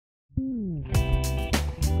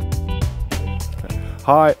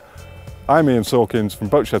Hi, I'm Ian Sawkins from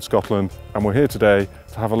Boatshed Scotland, and we're here today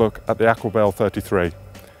to have a look at the Aquabell 33.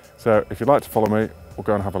 So if you'd like to follow me, we'll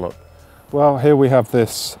go and have a look. Well, here we have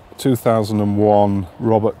this 2001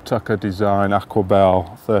 Robert Tucker design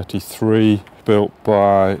Aquabell 33, built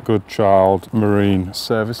by Good Child Marine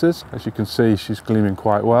Services. As you can see, she's gleaming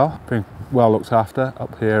quite well, being well looked after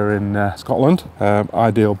up here in Scotland.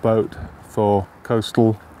 Ideal boat for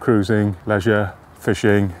coastal cruising, leisure,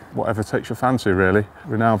 fishing, whatever takes your fancy really.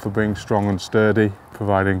 Renowned for being strong and sturdy,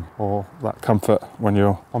 providing all that comfort when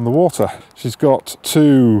you're on the water. She's got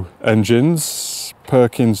two engines,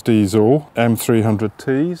 Perkins diesel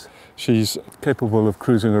M300Ts. She's capable of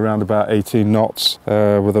cruising around about 18 knots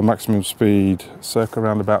with a maximum speed circa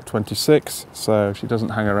around about 26, so she doesn't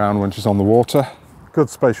hang around when she's on the water.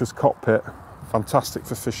 Good spacious cockpit, fantastic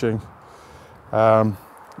for fishing.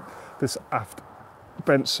 This aft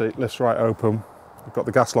bench seat lifts right open. We've got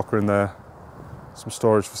the gas locker in there, some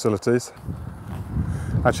storage facilities.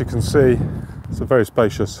 As you can see, it's a very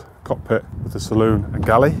spacious cockpit with a saloon and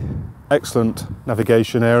galley. Excellent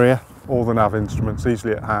navigation area, all the nav instruments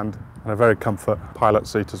easily at hand, and a very comfort pilot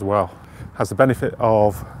seat as well. Has the benefit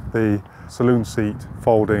of the saloon seat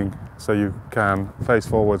folding so you can face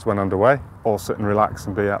forwards when underway, or sit and relax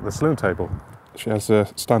and be at the saloon table. She has a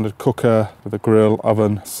standard cooker with a grill,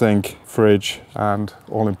 oven, sink, fridge, and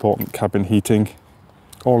all important cabin heating.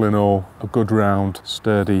 All in all, a good round,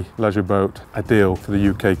 sturdy leisure boat, ideal for the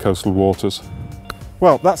UK coastal waters.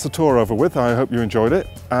 Well, that's the tour over with. I hope you enjoyed it.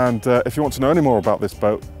 And if you want to know any more about this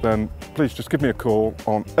boat, then please just give me a call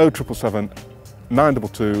on 0777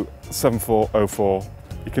 922 7404.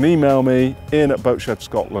 You can email me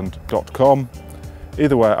ian@boatshedscotland.com.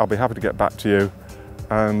 Either way, I'll be happy to get back to you,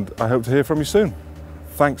 and I hope to hear from you soon.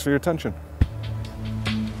 Thanks for your attention.